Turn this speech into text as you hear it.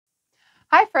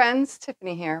Hi friends,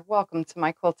 Tiffany here. Welcome to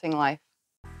my quilting life.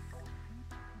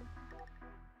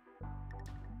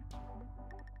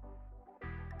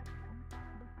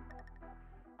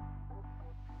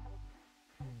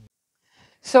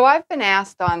 So I've been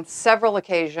asked on several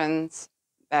occasions,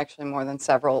 actually more than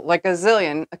several, like a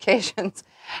zillion occasions,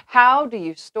 how do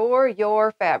you store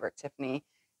your fabric, Tiffany?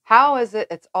 How is it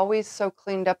it's always so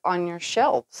cleaned up on your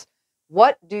shelves?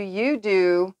 What do you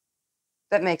do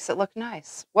that makes it look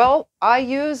nice? Well, I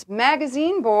use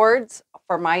magazine boards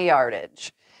for my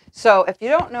yardage. So if you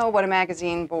don't know what a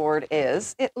magazine board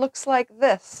is, it looks like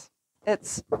this. Can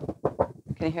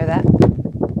you hear that?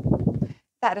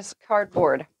 That is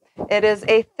cardboard. It is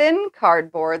a thin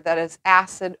cardboard that is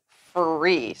acid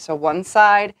free. So one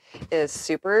side is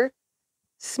super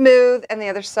smooth and the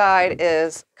other side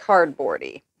is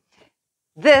cardboardy.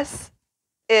 This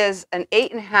is an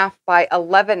 8.5 by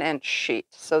 11-inch sheet.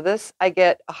 So this I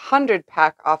get 100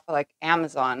 pack off of like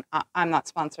Amazon. I'm not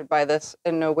sponsored by this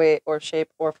in no way or shape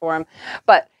or form,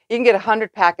 but you can get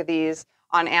 100 pack of these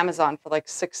on Amazon for like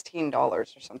 $16 or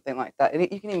something like that. And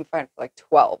you can even find it for like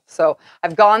 12. So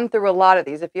I've gone through a lot of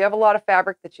these. If you have a lot of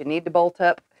fabric that you need to bolt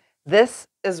up, this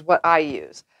is what I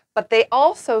use. But they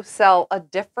also sell a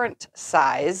different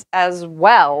size as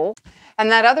well.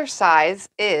 And that other size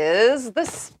is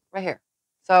this right here.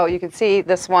 So you can see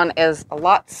this one is a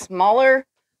lot smaller.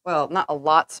 Well, not a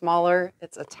lot smaller.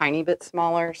 It's a tiny bit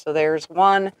smaller. So there's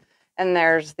one and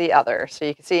there's the other. So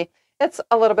you can see it's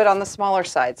a little bit on the smaller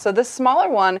side. So this smaller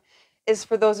one is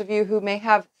for those of you who may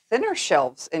have thinner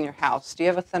shelves in your house. Do you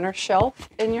have a thinner shelf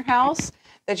in your house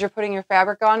that you're putting your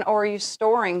fabric on, or are you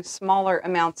storing smaller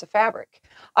amounts of fabric?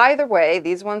 Either way,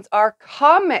 these ones are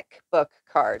comic book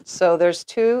cards. So there's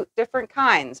two different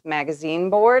kinds,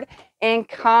 magazine board and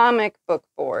comic book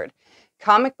board.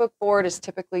 Comic book board is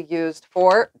typically used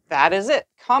for, that is it,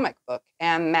 comic book.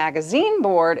 And magazine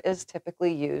board is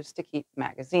typically used to keep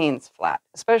magazines flat,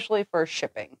 especially for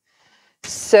shipping.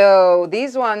 So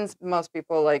these ones, most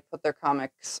people like put their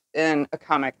comics in a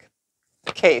comic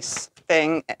case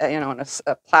thing, you know, in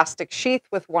a plastic sheath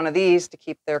with one of these to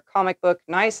keep their comic book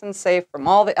nice and safe from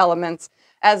all the elements,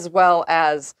 as well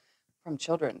as from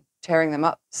children tearing them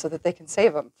up so that they can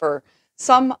save them for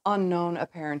some unknown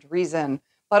apparent reason.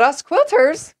 But us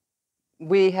quilters,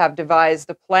 we have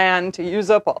devised a plan to use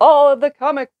up all of the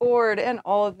comic board and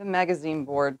all of the magazine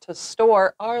board to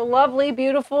store our lovely,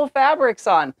 beautiful fabrics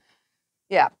on.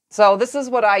 Yeah, so this is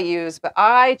what I use, but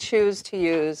I choose to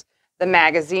use the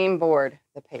magazine board.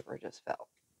 The paper just fell.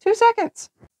 2 seconds.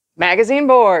 Magazine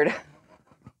board.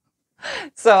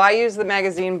 So I use the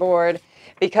magazine board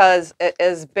because it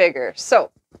is bigger.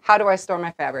 So how do I store my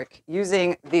fabric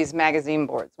using these magazine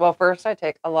boards? Well, first I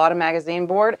take a lot of magazine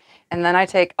board and then I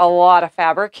take a lot of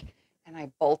fabric and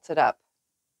I bolt it up.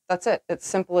 That's it. It's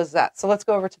simple as that. So let's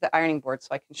go over to the ironing board so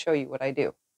I can show you what I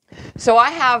do. So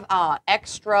I have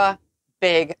extra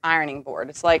big ironing board.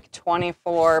 It's like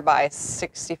 24 by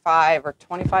 65 or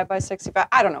 25 by 65.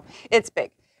 I don't know. It's big.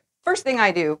 First thing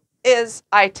I do is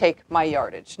I take my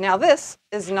yardage. Now this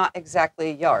is not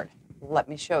exactly a yard. Let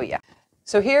me show you.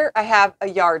 So here I have a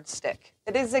yardstick.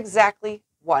 It is exactly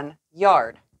 1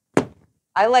 yard.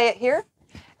 I lay it here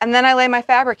and then I lay my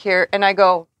fabric here and I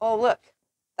go, oh look,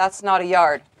 that's not a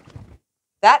yard.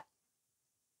 That,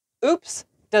 oops,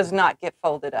 does not get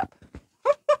folded up.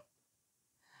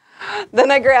 Then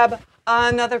I grab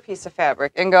another piece of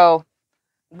fabric and go,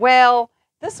 well,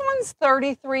 this one's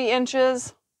 33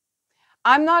 inches.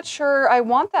 I'm not sure I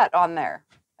want that on there.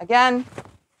 Again,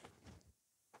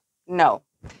 no.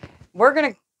 We're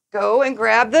going to go and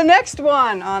grab the next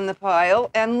one on the pile.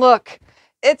 And look,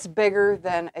 it's bigger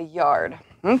than a yard.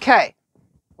 Okay,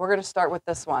 we're going to start with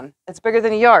this one. It's bigger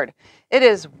than a yard. It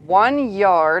is 1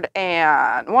 yard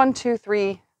and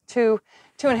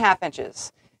 2.5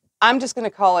 inches. I'm just going to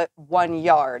call it 1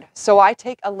 yard. So I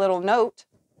take a little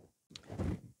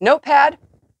notepad,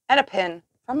 and a pen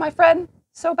from my friend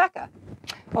Sobecca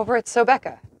over at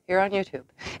Sobecca here on YouTube.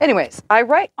 Anyways, I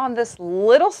write on this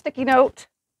little sticky note,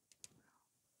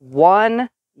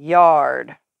 1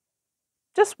 yard.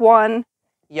 Just 1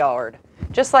 yard.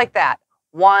 Just like that.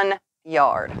 1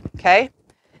 yard. Okay?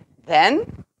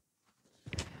 Then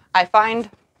I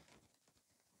find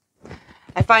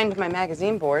my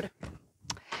magazine board.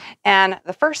 And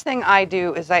the first thing I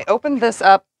do is I open this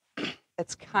up.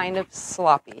 It's kind of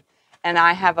sloppy, and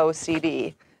I have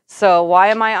OCD. So why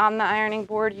am I on the ironing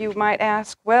board, you might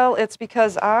ask? Well, it's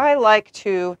because I like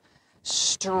to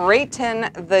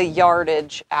straighten the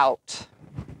yardage out.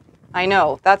 I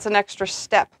know, that's an extra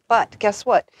step, but guess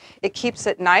what? It keeps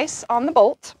it nice on the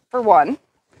bolt, for one.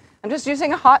 I'm just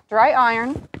using a hot, dry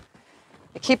iron.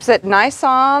 It keeps it nice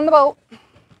on the bolt.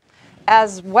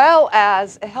 as well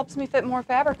as it helps me fit more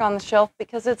fabric on the shelf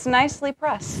because it's nicely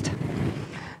pressed.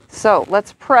 So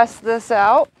let's press this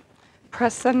out.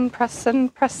 Pressing, pressing,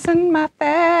 pressing my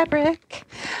fabric.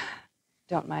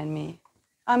 Don't mind me.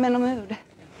 I'm in a mood.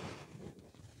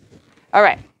 All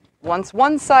right. Once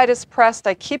one side is pressed,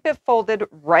 I keep it folded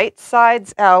right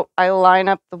sides out. I line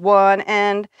up the one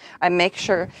end. I make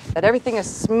sure that everything is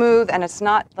smooth and it's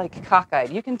not like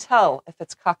cockeyed. You can tell if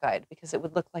it's cockeyed because it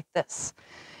would look like this.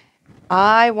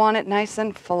 I want it nice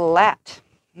and flat.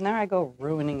 And there I go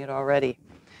ruining it already.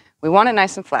 We want it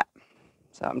nice and flat.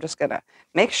 So I'm just gonna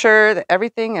make sure that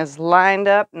everything is lined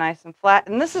up nice and flat.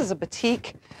 And this is a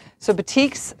batik. So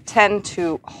batiks tend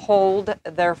to hold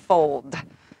their fold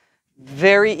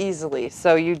very easily.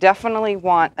 So you definitely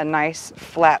want a nice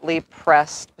flatly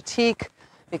pressed batik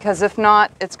because if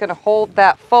not, it's gonna hold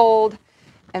that fold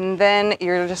and then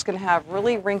you're just gonna have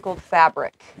really wrinkled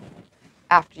fabric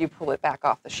after you pull it back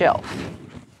off the shelf.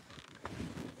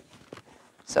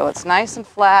 So it's nice and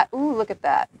flat. Ooh, look at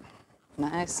that.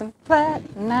 Nice and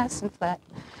flat, nice and flat.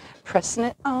 Pressing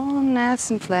it on nice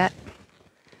and flat.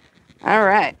 All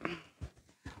right.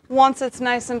 Once it's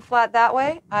nice and flat that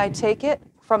way, I take it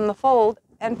from the fold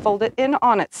and fold it in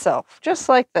on itself, just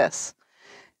like this,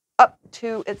 up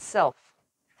to itself,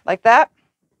 like that.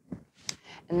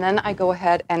 And then I go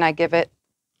ahead and I give it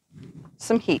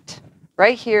some heat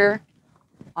right here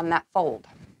on that fold,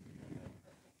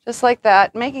 just like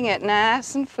that, making it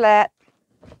nice and flat.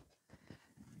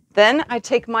 Then I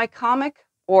take my comic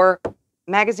or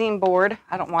magazine board.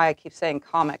 I don't know why I keep saying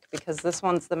comic because this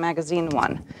one's the magazine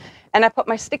one. And I put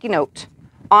my sticky note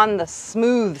on the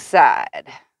smooth side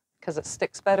because it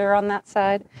sticks better on that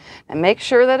side. And make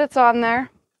sure that it's on there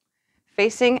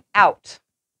facing out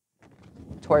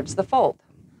towards the fold.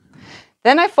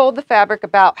 Then I fold the fabric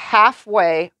about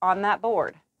halfway on that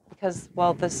board because,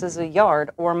 well, this is a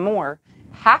yard or more.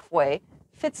 Halfway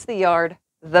fits the yard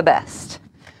the best.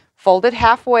 Fold it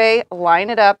halfway,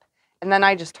 line it up, and then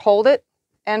I just hold it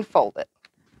and fold it.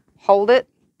 Hold it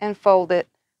and fold it,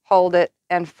 hold it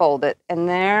and fold it. And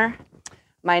there,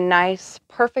 my nice,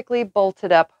 perfectly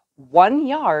bolted up 1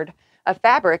 yard of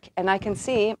fabric, and I can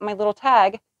see my little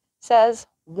tag says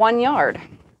 1 yard.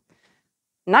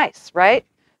 Nice, right?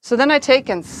 So then I take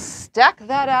and stack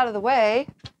that out of the way,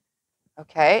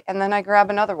 okay, and then I grab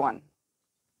another one.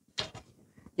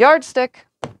 Yardstick,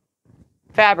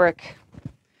 fabric.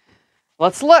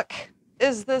 Let's look.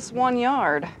 Is this 1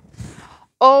 yard?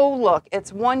 Oh, look,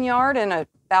 it's 1 yard and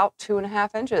about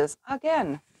 2.5 inches.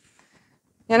 Again,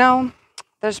 you know,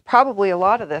 there's probably a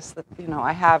lot of this that, you know,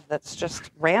 I have that's just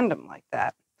random like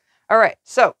that. All right,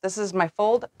 so this is my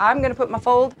fold. I'm going to put my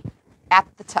fold at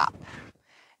the top.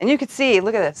 And you can see,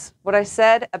 look at this, what I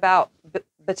said about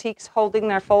batiks holding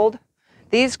their fold.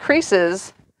 These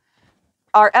creases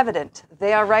are evident.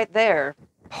 They are right there,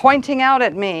 pointing out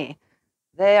at me.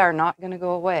 They are not going to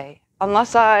go away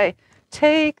unless I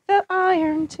take the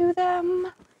iron to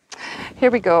them.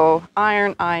 Here we go.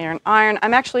 Iron, iron, iron.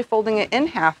 I'm actually folding it in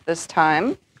half this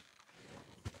time.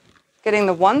 Getting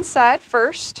the one side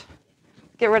first.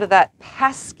 Get rid of that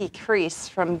pesky crease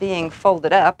from being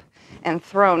folded up and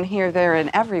thrown here, there, and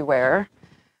everywhere.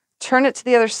 Turn it to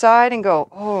the other side and go,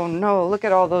 oh no, look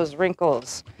at all those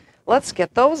wrinkles. Let's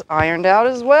get those ironed out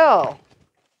as well.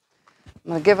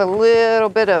 I'm going to give a little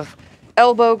bit of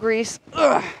elbow grease.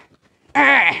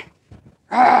 Let's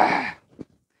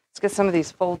get some of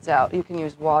these folds out. You can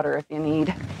use water if you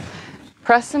need.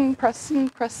 Pressing, pressing,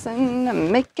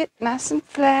 pressing, make it nice and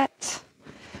flat.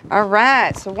 All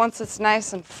right, so once it's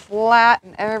nice and flat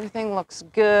and everything looks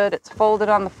good, it's folded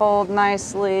on the fold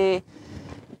nicely,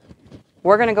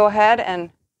 we're going to go ahead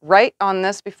and write on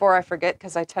this before I forget,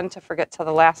 because I tend to forget till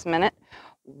the last minute,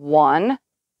 1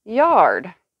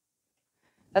 yard.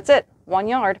 That's it, 1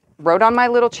 yard. Wrote on my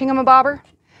little chingamabobber.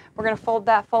 We're going to fold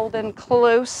that fold in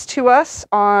close to us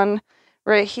on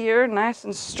right here, nice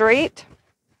and straight.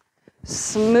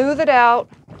 Smooth it out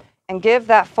and give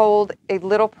that fold a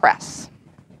little press.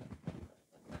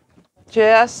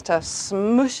 Just to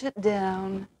smoosh it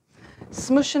down,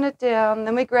 smooshing it down.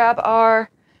 Then we grab our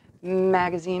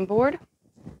magazine board.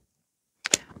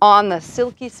 On the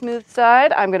silky smooth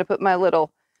side, I'm going to put my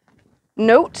little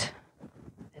note.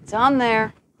 It's on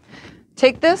there.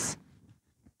 Take this,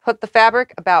 put the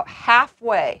fabric about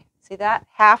halfway. See that?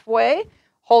 Halfway.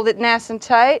 Hold it nice and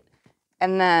tight.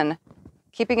 And then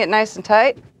keeping it nice and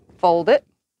tight, fold it,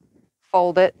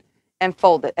 and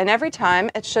fold it. And every time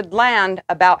it should land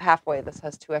about halfway. This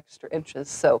has 2 extra inches,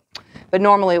 so, but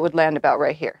normally it would land about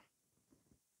right here.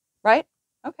 Right?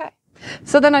 Okay.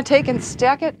 So then I take and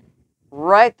stack it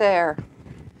right there.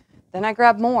 Then I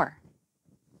grab more.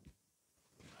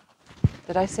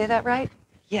 Did I say that right?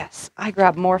 Yes, I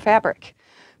grabbed more fabric.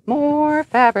 More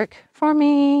fabric for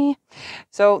me.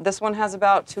 So this one has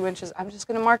about 2 inches. I'm just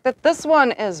going to mark that this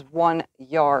one is 1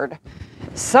 yard.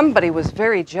 Somebody was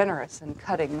very generous in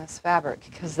cutting this fabric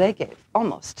because they gave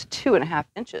almost 2.5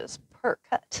 inches per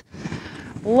cut.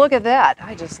 Look at that.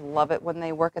 I just love it when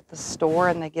they work at the store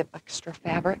and they give extra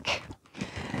fabric.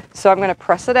 So I'm going to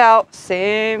press it out.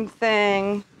 Same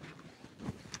thing.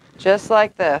 Just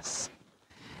like this.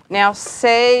 Now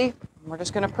say, we're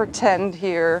just going to pretend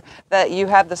here that you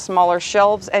have the smaller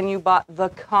shelves and you bought the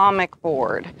comic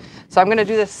board. So I'm going to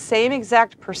do the same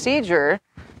exact procedure.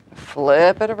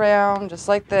 Flip it around just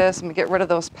like this and get rid of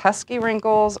those pesky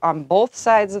wrinkles on both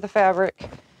sides of the fabric,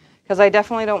 because I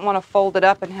definitely don't want to fold it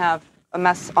up and have a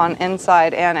mess on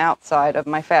inside and outside of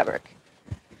my fabric.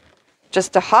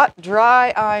 Just a hot,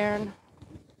 dry iron.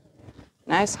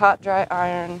 Nice hot, dry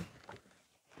iron.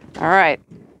 All right.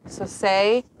 So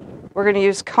say we're going to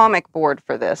use comic board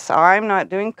for this. I'm not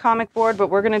doing comic board, but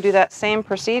we're going to do that same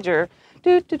procedure.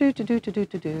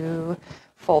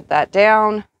 Fold that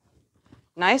down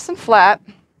nice and flat.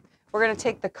 We're going to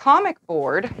take the comic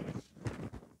board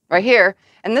right here,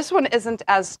 and this one isn't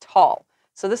as tall.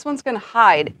 So this one's going to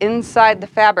hide inside the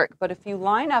fabric, but if you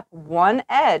line up one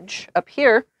edge up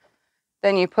here,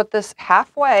 then you put this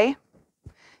halfway,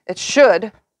 it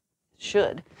should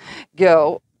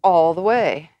go all the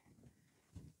way.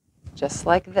 Just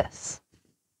like this.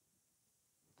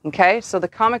 Okay, so the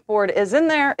comic board is in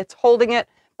there, it's holding it,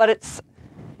 but it's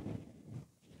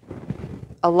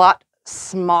a lot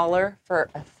smaller for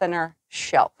a thinner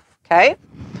shelf, okay?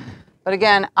 But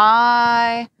again,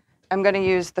 I am going to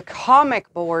use the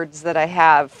comic boards that I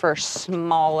have for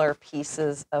smaller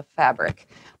pieces of fabric,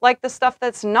 like the stuff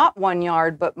that's not 1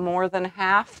 yard, but more than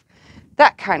half,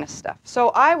 that kind of stuff. So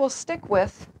I will stick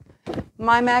with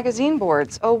my magazine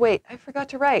boards. Oh wait, I forgot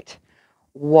to write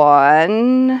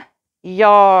 1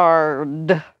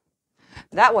 yard.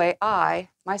 That way I,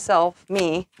 myself,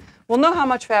 me, will know how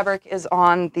much fabric is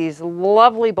on these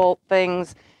lovely bolt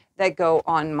things that go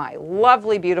on my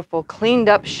lovely, beautiful, cleaned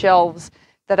up shelves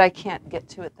that I can't get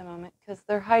to at the moment because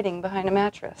they're hiding behind a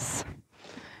mattress.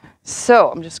 So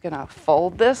I'm just gonna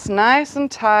fold this nice and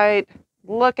tight.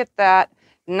 Look at that,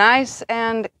 nice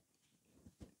and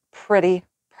pretty.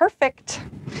 Perfect.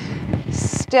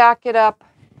 Stack it up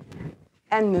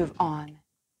and move on.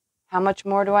 How much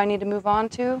more do I need to move on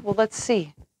to? Well, let's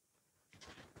see.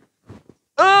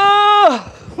 Oh!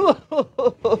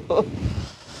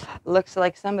 Looks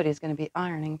like somebody's going to be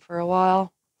ironing for a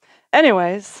while.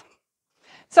 Anyways,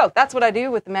 so that's what I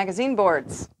do with the magazine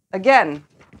boards. Again,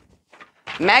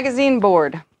 magazine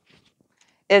board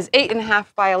is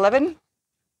 8.5 by 11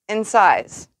 in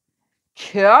size.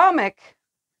 Comic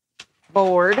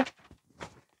board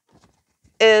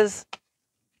is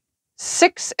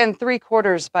 6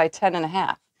 3/4 by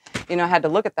 10.5. You know, I had to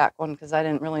look at that one because I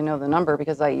didn't really know the number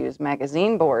because I use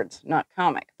magazine boards, not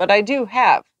comic. But I do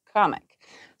have comic.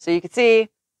 So you can see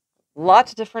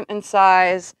lots different in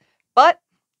size, but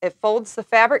it folds the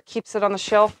fabric, keeps it on the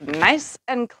shelf nice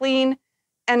and clean,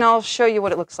 and I'll show you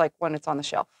what it looks like when it's on the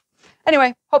shelf.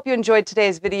 Anyway, hope you enjoyed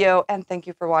today's video and thank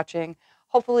you for watching.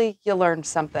 Hopefully you learned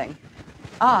something.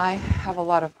 I have a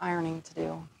lot of ironing to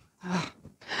do.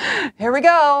 Here we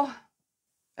go.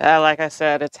 Like I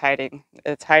said, it's hiding.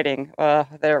 It's hiding.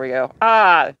 There we go.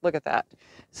 Look at that.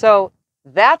 So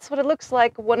that's what it looks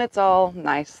like when it's all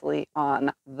nicely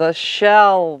on the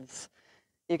shelves.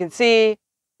 You can see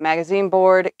magazine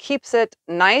board keeps it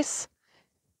nice,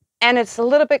 and it's a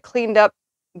little bit cleaned up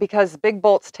because big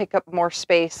bolts take up more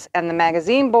space, and the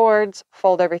magazine boards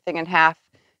fold everything in half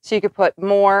so you could put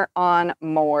more on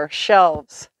more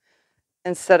shelves,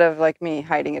 instead of like me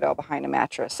hiding it all behind a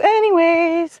mattress.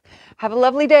 Anyways, have a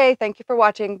lovely day. Thank you for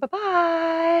watching.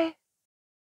 Bye-bye.